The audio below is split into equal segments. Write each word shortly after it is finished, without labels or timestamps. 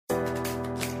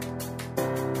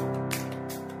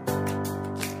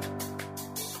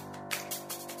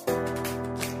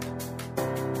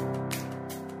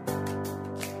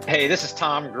Hey, this is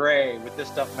Tom Gray with This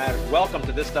Stuff Matters. Welcome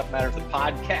to This Stuff Matters, the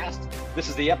podcast. This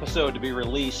is the episode to be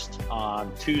released on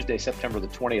Tuesday, September the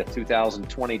 20th,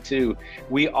 2022.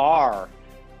 We are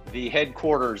the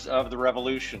headquarters of the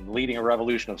revolution, leading a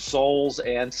revolution of souls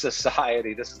and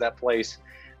society. This is that place,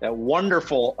 that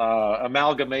wonderful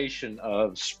amalgamation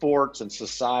of sports and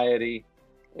society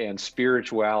and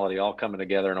spirituality all coming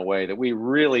together in a way that we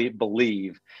really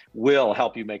believe will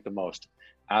help you make the most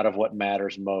out of what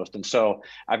matters most. And so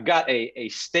I've got a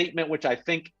statement which I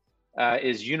think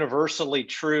is universally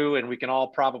true, and we can all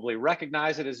probably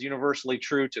recognize it as universally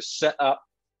true to set up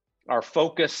our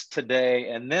focus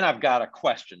today. And then I've got a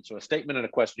question. So a statement and a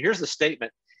question. Here's the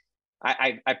statement.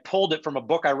 I pulled it from a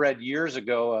book I read years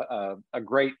ago,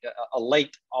 a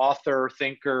late author,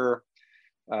 thinker,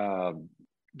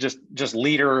 just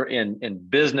leader in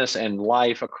business and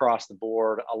life across the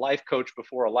board, a life coach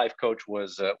before a life coach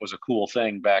was a cool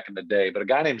thing back in the day, but a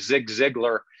guy named Zig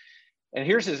Ziglar. And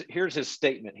here's his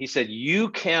statement. He said, "You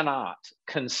cannot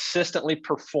consistently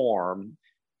perform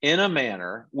in a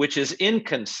manner which is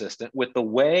inconsistent with the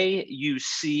way you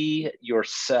see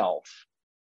yourself."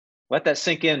 Let that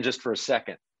sink in just for a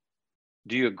second.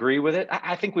 Do you agree with it?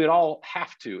 I think we'd all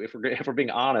have to, if we're being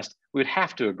honest, we'd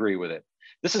have to agree with it.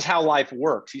 This is how life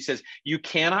works. He says, you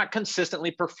cannot consistently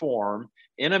perform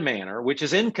in a manner which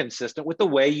is inconsistent with the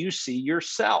way you see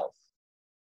yourself.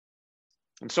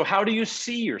 And so how do you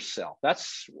see yourself?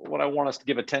 That's what I want us to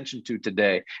give attention to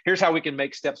today. Here's how we can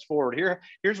make steps forward.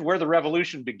 Here's where the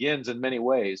revolution begins in many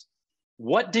ways.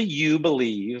 What do you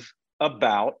believe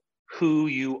about who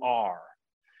you are?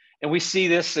 And we see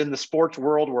this in the sports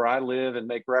world where I live and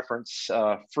make reference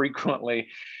frequently.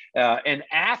 An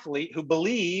athlete who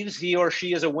believes he or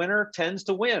she is a winner tends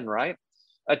to win, right?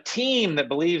 A team that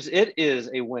believes it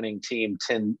is a winning team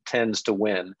tends to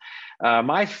win.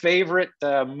 My favorite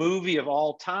movie of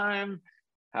all time,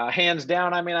 hands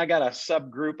down, I got a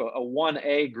subgroup, a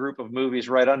 1A group of movies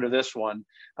right under this one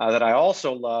that I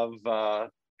also love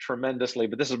tremendously,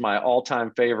 but this is my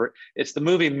all-time favorite. It's the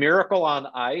movie Miracle on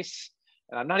Ice.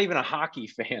 And I'm not even a hockey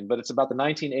fan, but it's about the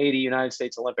 1980 United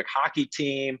States Olympic hockey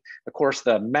team. Of course,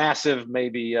 the massive,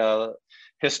 maybe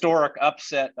historic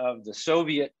upset of the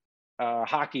Soviet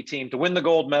hockey team to win the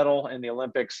gold medal in the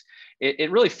Olympics. It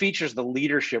really features the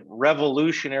leadership,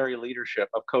 revolutionary leadership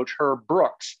of Coach Herb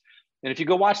Brooks. And if you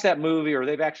go watch that movie, or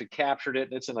they've actually captured it,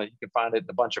 you can find it in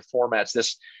a bunch of formats.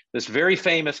 This very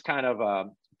famous kind of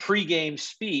pre-game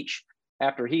speech,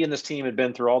 after he and this team had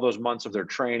been through all those months of their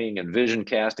training and vision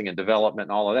casting and development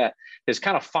and all of that, his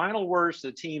kind of final words to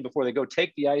the team before they go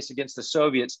take the ice against the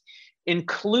Soviets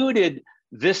included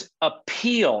this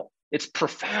appeal. It's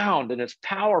profound and it's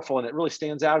powerful, and it really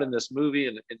stands out in this movie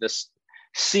and in this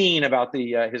scene about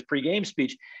his pregame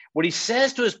speech. What he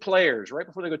says to his players right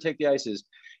before they go take the ice is,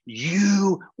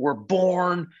 "You were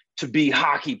born to be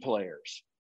hockey players."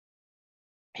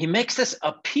 He makes this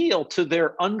appeal to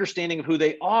their understanding of who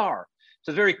they are,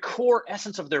 to the very core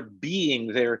essence of their being,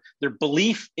 their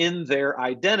belief in their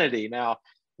identity. Now,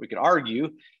 we could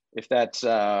argue if that's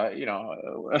a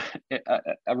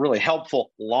really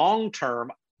helpful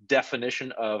long-term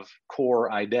definition of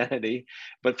core identity,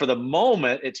 but for the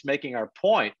moment, it's making our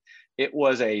point. It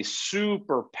was a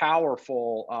super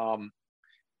powerful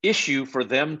issue for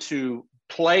them to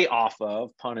play off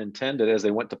of, pun intended, as they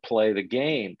went to play the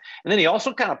game. And then he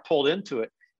also kind of pulled into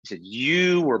it. He said,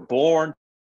 "You were born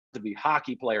to be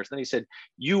hockey players." Then he said,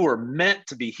 "You were meant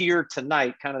to be here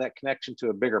tonight," kind of that connection to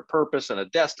a bigger purpose and a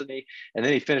destiny. And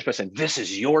then he finished by saying, "This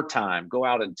is your time. Go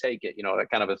out and take it," that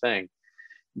kind of a thing.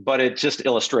 But it just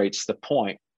illustrates the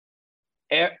point.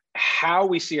 How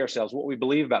we see ourselves, what we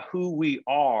believe about who we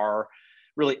are,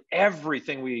 really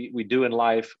everything we do in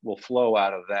life will flow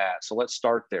out of that. So let's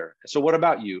start there. So what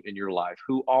about you in your life?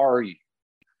 Who are you?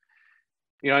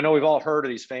 I know we've all heard of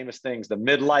these famous things, the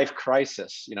midlife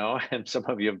crisis, and some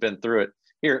of you have been through it.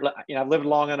 Here, I've lived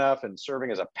long enough and serving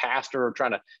as a pastor,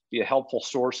 trying to be a helpful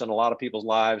source in a lot of people's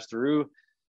lives through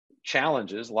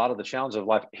challenges, a lot of the challenges of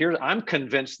life. Here, I'm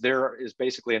convinced there is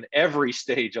basically in every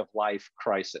stage of life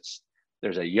crisis.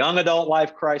 There's a young adult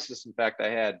life crisis. In fact, I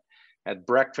had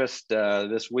breakfast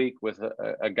this week with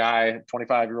a guy,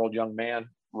 25-year-old young man,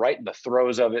 right in the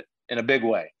throes of it in a big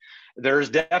way.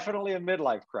 There's definitely a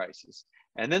midlife crisis.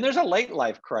 And then there's a late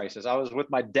life crisis. I was with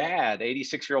my dad,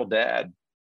 86-year-old dad,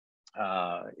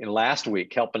 in last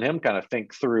week, helping him kind of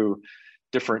think through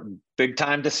different big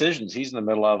time decisions he's in the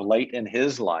middle of late in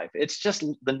his life. It's just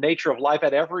the nature of life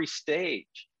at every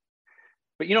stage.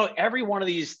 But every one of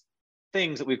these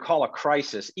things that we call a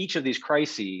crisis, each of these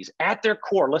crises at their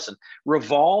core, listen,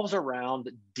 revolves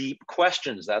around deep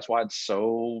questions. That's why it's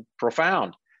so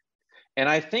profound. And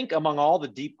I think among all the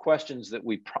deep questions that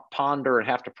we ponder and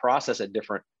have to process at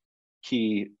different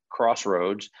key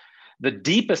crossroads, the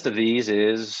deepest of these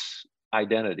is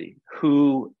identity.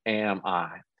 Who am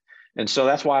I? And so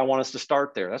that's why I want us to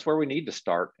start there. That's where we need to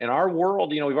start. In our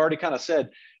world, we've already kind of said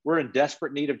we're in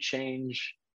desperate need of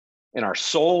change in our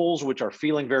souls, which are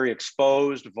feeling very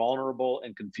exposed, vulnerable,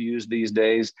 and confused these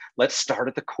days. Let's start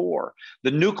at the core,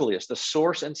 the nucleus, the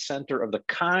source and center of the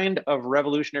kind of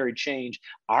revolutionary change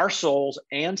our souls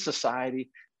and society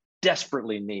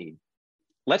desperately need.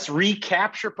 Let's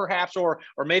recapture perhaps, or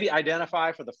maybe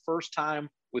identify for the first time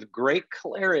with great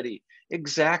clarity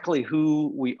exactly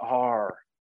who we are.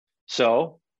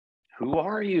 So, who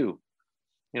are you?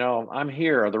 I'm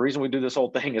here. The reason we do this whole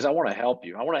thing is I want to help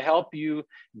you. I want to help you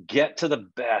get to the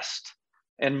best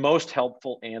and most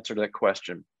helpful answer to that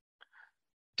question.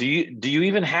 Do you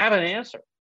even have an answer?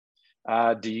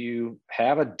 Do you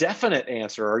have a definite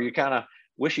answer? Or are you kind of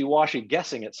wishy-washy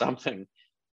guessing at something?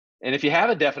 And if you have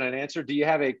a definite answer, do you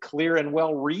have a clear and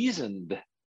well-reasoned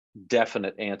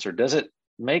definite answer? Does it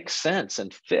make sense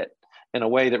and fit in a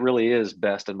way that really is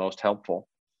best and most helpful?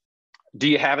 Do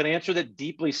you have an answer that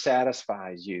deeply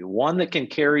satisfies you, one that can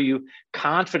carry you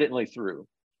confidently through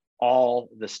all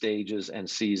the stages and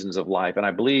seasons of life? And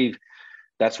I believe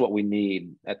that's what we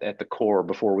need at the core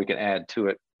before we can add to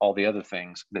it all the other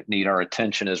things that need our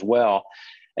attention as well.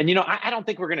 And, I don't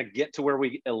think we're going to get to where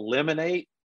we eliminate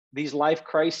these life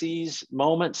crises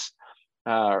moments,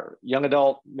 young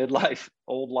adult, midlife,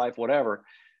 old life, whatever.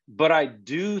 But I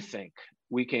do think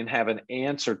we can have an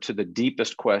answer to the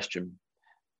deepest question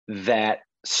that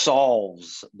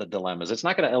solves the dilemmas. It's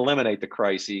not going to eliminate the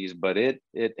crises, but it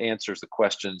answers the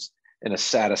questions in a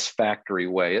satisfactory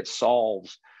way. It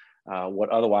solves what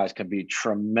otherwise can be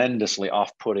tremendously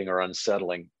off-putting or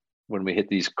unsettling when we hit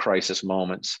these crisis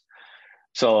moments.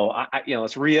 So,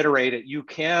 let's reiterate it.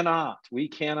 We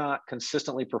cannot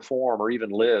consistently perform or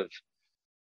even live.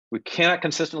 We cannot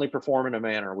consistently perform in a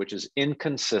manner which is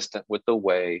inconsistent with the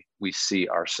way we see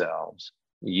ourselves.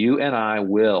 You and I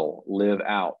will live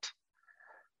out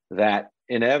that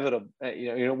inevitable,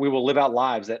 we will live out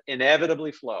lives that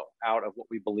inevitably flow out of what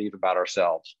we believe about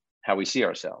ourselves, how we see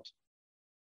ourselves.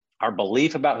 Our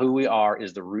belief about who we are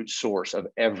is the root source of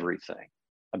everything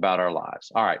about our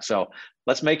lives. All right, so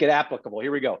let's make it applicable.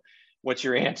 Here we go. What's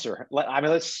your answer?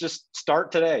 Let's just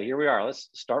start today. Here we are.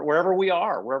 Let's start wherever we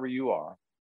are, wherever you are.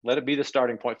 Let it be the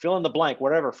starting point. Fill in the blank,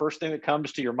 whatever, first thing that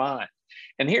comes to your mind.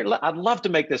 And here, I'd love to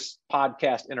make this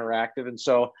podcast interactive. And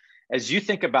so as you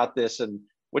think about this and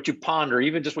what you ponder,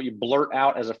 even just what you blurt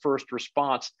out as a first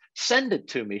response, send it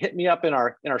to me. Hit me up in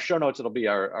our show notes. It'll be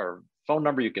our phone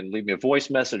number. You can leave me a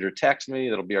voice message or text me.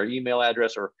 That'll be our email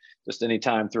address, or just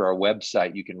anytime through our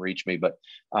website, you can reach me. But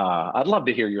I'd love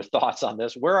to hear your thoughts on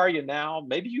this. Where are you now?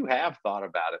 Maybe you have thought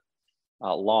about it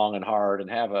long and hard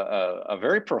and have a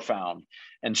very profound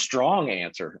and strong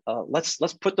answer. Let's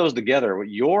put those together.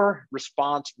 Your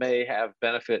response may have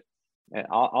benefit, and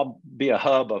I'll be a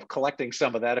hub of collecting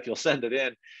some of that if you'll send it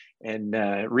in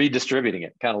and redistributing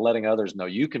it, kind of letting others know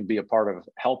you can be a part of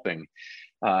helping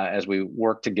as we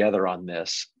work together on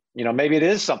this. Maybe it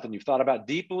is something you've thought about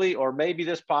deeply, or maybe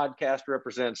this podcast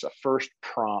represents a first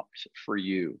prompt for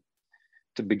you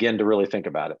to begin to really think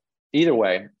about it. Either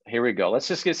way, here we go. Let's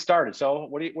just get started. So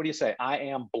what do you say? I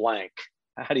am blank.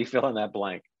 How do you fill in that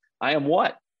blank? I am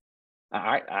what?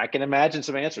 I can imagine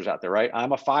some answers out there, right?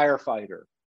 I'm a firefighter.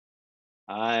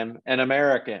 I'm an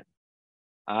American.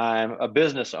 I'm a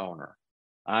business owner.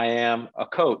 I am a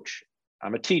coach.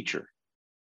 I'm a teacher.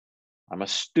 I'm a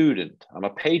student. I'm a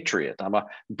patriot. I'm a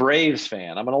Braves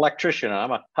fan. I'm an electrician.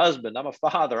 I'm a husband. I'm a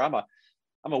father. I'm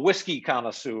a whiskey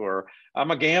connoisseur. I'm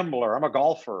a gambler. I'm a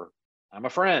golfer. I'm a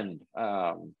friend.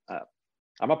 I'm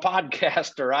a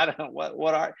podcaster. I don't know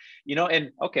what are,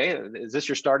 and okay, is this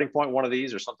your starting point? One of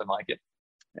these or something like it?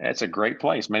 It's a great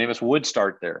place. Many of us would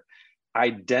start there.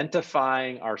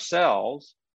 Identifying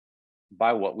ourselves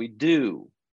by what we do.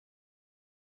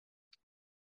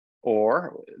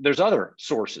 Or there's other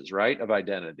sources, right, of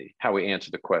identity, how we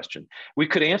answer the question. We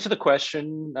could answer the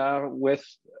question with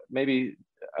maybe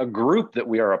a group that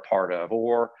we are a part of,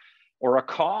 or a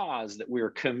cause that we are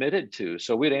committed to.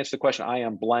 So we'd answer the question, I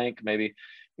am blank. Maybe,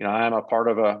 I'm a part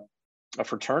of a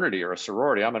fraternity or a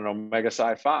sorority. I'm an Omega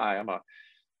Psi Phi. I'm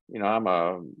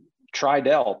a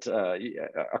Tri-Delt,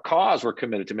 a cause we're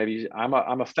committed to. Maybe I'm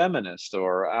a feminist,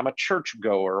 or I'm a church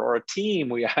goer, or a team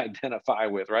we identify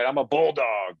with, right? I'm a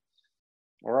bulldog,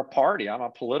 or a party. I'm a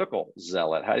political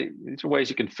zealot. These are ways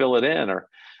you can fill it in, or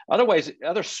other ways,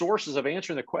 other sources of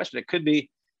answering the question. It could be,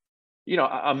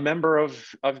 a member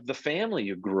of the family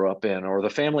you grew up in, or the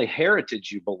family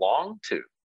heritage you belong to.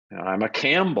 I'm a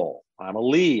Campbell, I'm a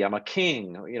Lee, I'm a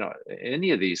King,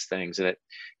 any of these things, and it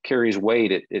carries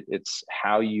weight. It's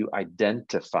how you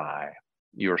identify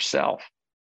yourself.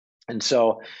 And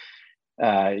so,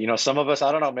 some of us,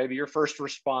 I don't know, maybe your first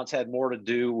response had more to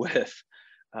do with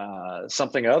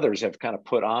something others have kind of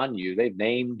put on you. They've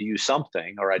named you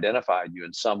something or identified you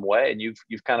in some way, and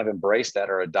you've kind of embraced that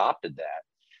or adopted that.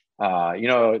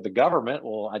 The government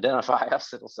will identify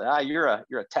us. It'll say, you're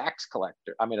a tax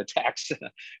collector. I mean, a tax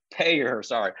payer,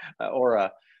 sorry,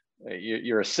 or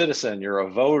you're a citizen, you're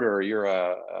a voter, you're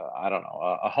I don't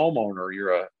know, a homeowner,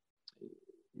 you're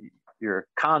a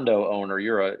condo owner,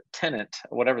 you're a tenant,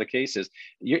 whatever the case is.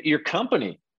 Your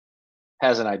company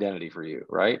has an identity for you,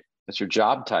 right? That's your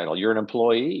job title. You're an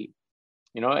employee.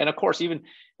 And of course, even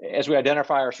as we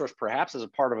identify our source, perhaps as a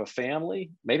part of a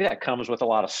family, maybe that comes with a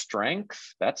lot of strength.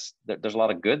 There's a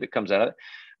lot of good that comes out of it,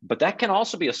 but that can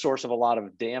also be a source of a lot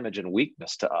of damage and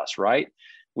weakness to us, right?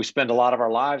 We spend a lot of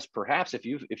our lives, perhaps if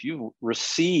you've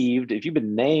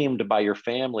been named by your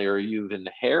family, or you've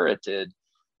inherited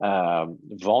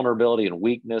vulnerability and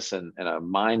weakness and a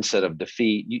mindset of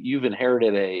defeat, you've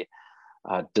inherited a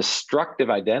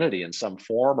destructive identity in some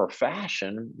form or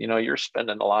fashion. You're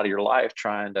spending a lot of your life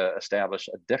trying to establish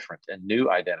a different and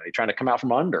new identity, trying to come out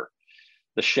from under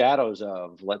the shadows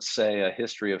of, let's say, a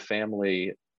history of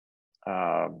family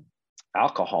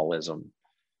alcoholism.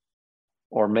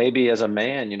 Or maybe as a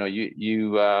man,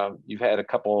 you've had a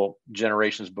couple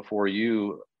generations before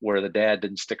you where the dad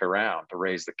didn't stick around to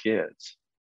raise the kids.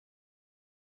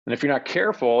 And if you're not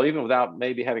careful, even without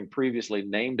maybe having previously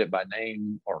named it by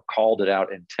name or called it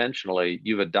out intentionally,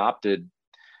 you've adopted,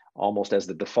 almost as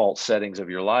the default settings of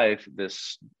your life,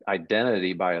 this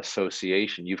identity by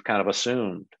association. You've kind of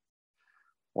assumed,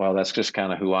 well, that's just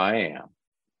kind of who I am.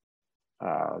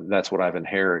 That's what I've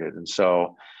inherited. And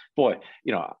so, boy,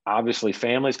 obviously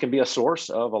families can be a source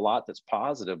of a lot that's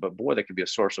positive, but boy, they can be a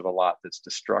source of a lot that's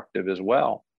destructive as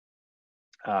well.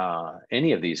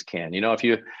 Any of these can. If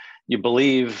you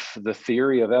believe the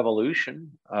theory of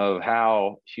evolution, of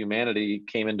how humanity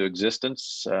came into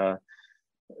existence,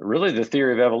 really the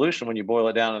theory of evolution, when you boil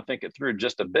it down and think it through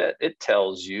just a bit, it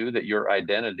tells you that your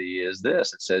identity is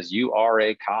this. It says you are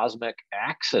a cosmic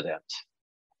accident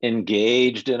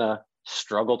engaged in a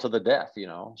struggle to the death,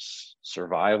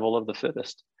 survival of the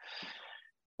fittest.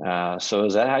 So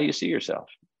is that how you see yourself?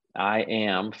 I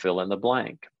am fill in the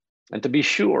blank. And to be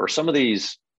sure, some of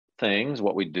these things,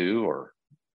 what we do or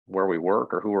where we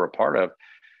work or who we're a part of,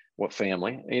 what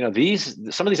family,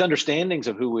 some of these understandings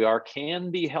of who we are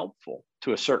can be helpful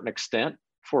to a certain extent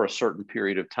for a certain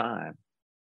period of time.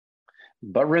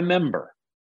 But remember,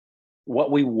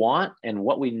 what we want and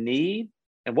what we need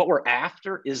and what we're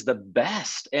after is the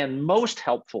best and most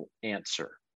helpful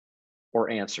answer or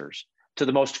answers to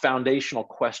the most foundational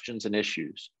questions and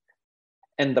issues.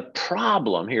 And the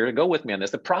problem here, go with me on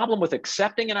this, the problem with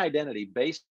accepting an identity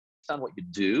based on what you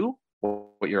do,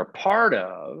 what you're a part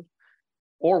of,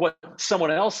 or what someone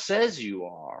else says you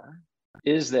are,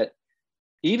 is that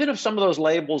even if some of those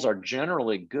labels are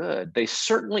generally good, they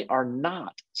certainly are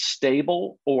not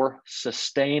stable or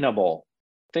sustainable.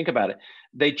 Think about it.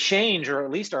 They change, or at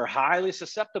least are highly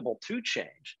susceptible to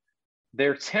change.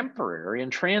 They're temporary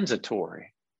and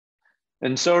transitory.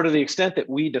 And so to the extent that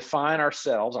we define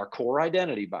ourselves, our core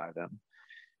identity, by them,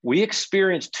 we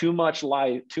experience too much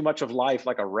of life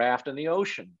like a raft in the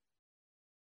ocean.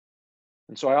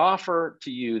 And so I offer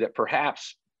to you that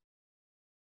perhaps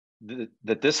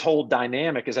that this whole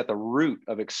dynamic is at the root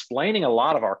of explaining a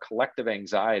lot of our collective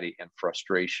anxiety and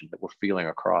frustration that we're feeling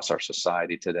across our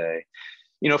society today.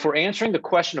 If we're answering the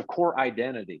question of core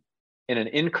identity in an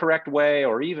incorrect way,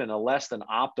 or even a less than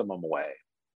optimum way,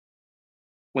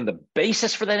 when the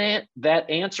basis for that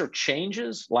answer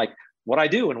changes, like what I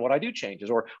do and what I do changes,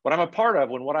 or what I'm a part of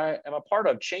when what I am a part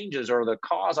of changes, or the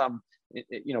cause I'm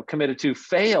committed to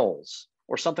fails,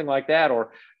 or something like that,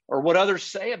 or what others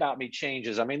say about me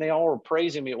changes. I mean, they all were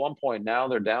praising me at one point, now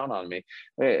they're down on me.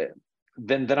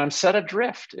 Then I'm set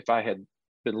adrift if I had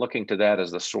been looking to that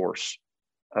as the source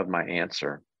of my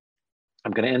answer.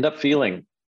 I'm going to end up feeling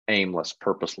aimless,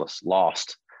 purposeless,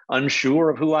 lost, unsure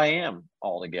of who I am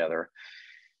altogether.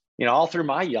 All through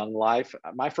my young life,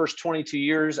 my first 22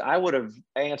 years, I would have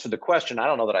answered the question. I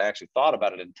don't know that I actually thought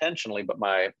about it intentionally, but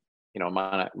my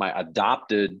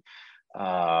adopted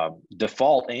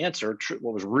default answer,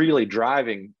 what was really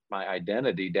driving my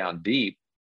identity down deep.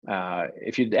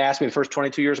 If you'd asked me the first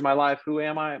 22 years of my life, who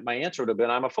am I? My answer would have been,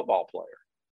 I'm a football player.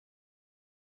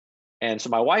 And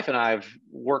so my wife and I have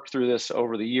worked through this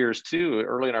over the years too,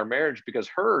 early in our marriage, because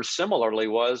hers similarly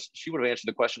was, she would have answered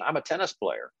the question, I'm a tennis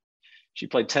player. She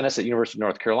played tennis at University of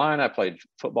North Carolina. I played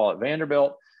football at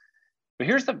Vanderbilt. But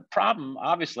here's the problem,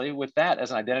 obviously, with that as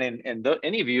an identity. And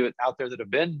any of you out there that have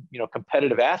been,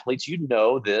 competitive athletes,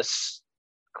 this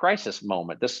crisis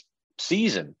moment, this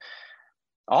season.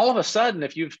 All of a sudden,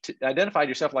 if you've identified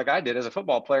yourself like I did as a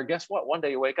football player, guess what? One day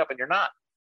you wake up and you're not.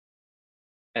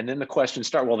 And then the questions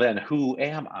start, well, then who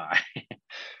am I?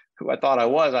 Who I thought I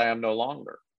was, I am no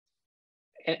longer.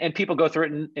 And people go through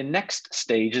it in next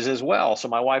stages as well. So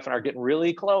my wife and I are getting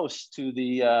really close to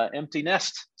the empty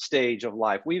nest stage of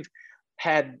life. We've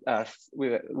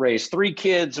raised 3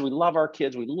 kids. We love our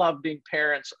kids. We love being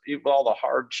parents, with all the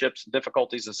hardships,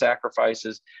 difficulties, and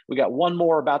sacrifices. We got 1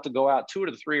 more about to go out. 2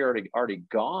 of the 3 are already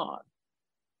gone.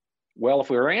 Well, if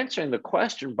we were answering the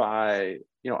question by,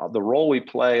 the role we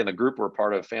play in the group we're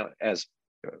part of, family, as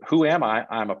who am I?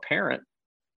 I'm a parent.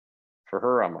 For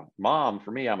her, I'm a mom.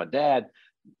 For me, I'm a dad.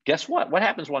 Guess what? What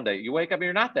happens one day? You wake up and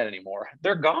you're not that anymore.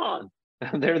 They're gone.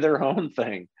 They're their own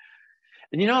thing.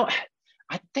 And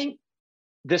I think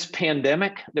this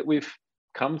pandemic that we've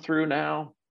come through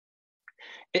now,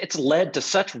 it's led to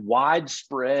such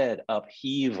widespread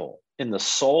upheaval in the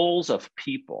souls of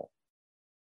people.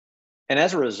 And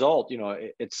as a result,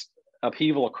 it's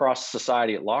upheaval across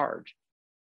society at large.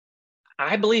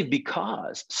 I believe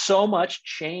because so much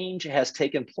change has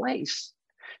taken place.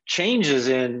 Changes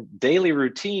in daily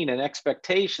routine and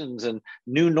expectations and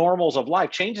new normals of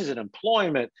life, changes in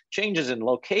employment, changes in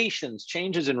locations,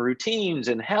 changes in routines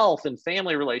and health and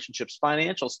family relationships,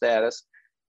 financial status.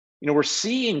 We're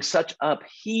seeing such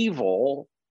upheaval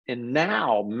in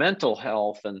now mental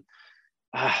health and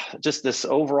just this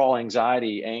overall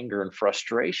anxiety, anger, and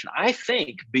frustration. I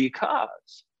think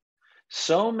because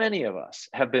so many of us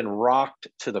have been rocked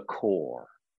to the core.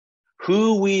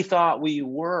 Who we thought we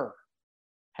were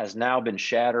has now been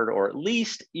shattered, or at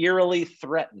least eerily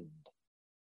threatened,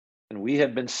 and we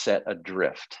have been set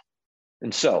adrift.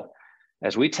 And so,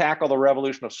 as we tackle the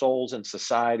revolution of souls in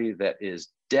society that is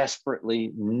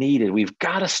desperately needed, we've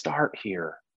got to start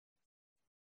here.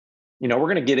 We're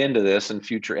going to get into this in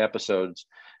future episodes.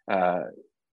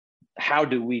 How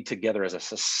do we together as a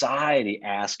society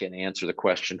ask and answer the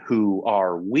question, who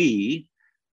are we?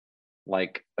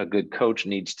 Like a good coach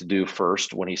needs to do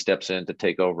first when he steps in to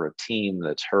take over a team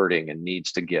that's hurting and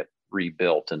needs to get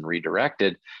rebuilt and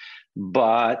redirected.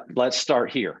 But let's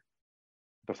start here.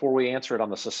 Before we answer it on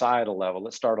the societal level,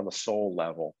 let's start on the soul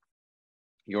level.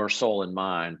 Your soul and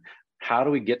mine. How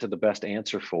do we get to the best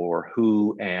answer for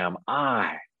who am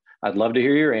I? I'd love to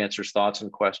hear your answers, thoughts,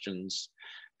 and questions.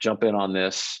 Jump in on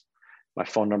this. My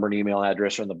phone number and email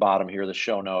address are in the bottom here, the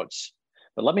show notes.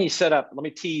 But let me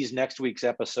tease next week's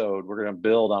episode. We're going to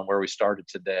build on where we started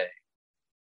today.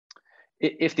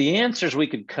 If the answers we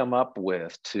could come up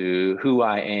with to who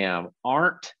I am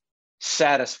aren't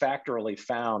satisfactorily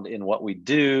found in what we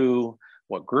do,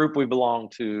 what group we belong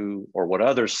to, or what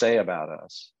others say about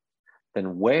us,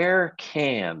 then where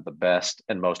can the best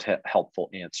and most helpful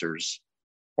answers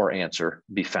or answer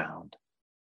be found?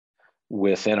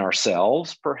 Within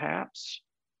ourselves, perhaps?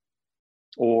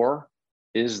 Or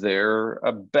is there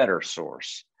a better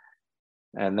source?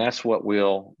 And that's what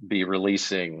we'll be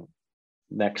releasing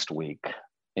next week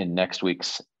in next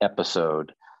week's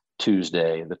episode,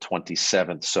 Tuesday, the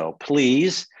 27th. So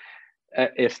please,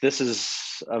 if this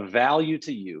is of value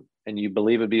to you and you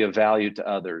believe it'd be of value to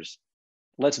others,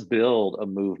 let's build a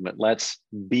movement. Let's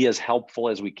be as helpful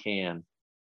as we can.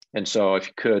 And so if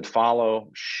you could follow,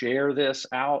 share this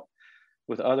out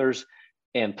with others,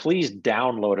 and please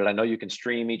download it. I know you can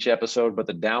stream each episode, but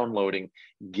the downloading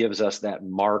gives us that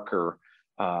marker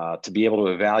to be able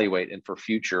to evaluate, and for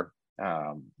future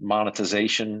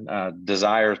monetization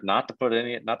desires, not to put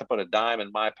a dime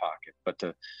in my pocket, but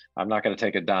I'm not going to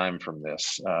take a dime from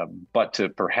this, but to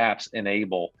perhaps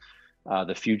enable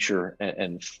the future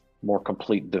and more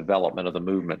complete development of the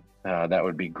movement. That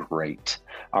would be great.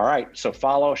 All right, so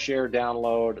follow, share,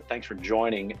 download. Thanks for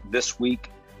joining this week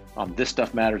on This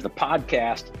Stuff Matters, the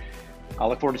podcast. I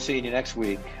look forward to seeing you next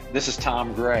week. This is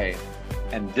Tom Gray,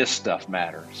 and This Stuff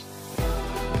Matters.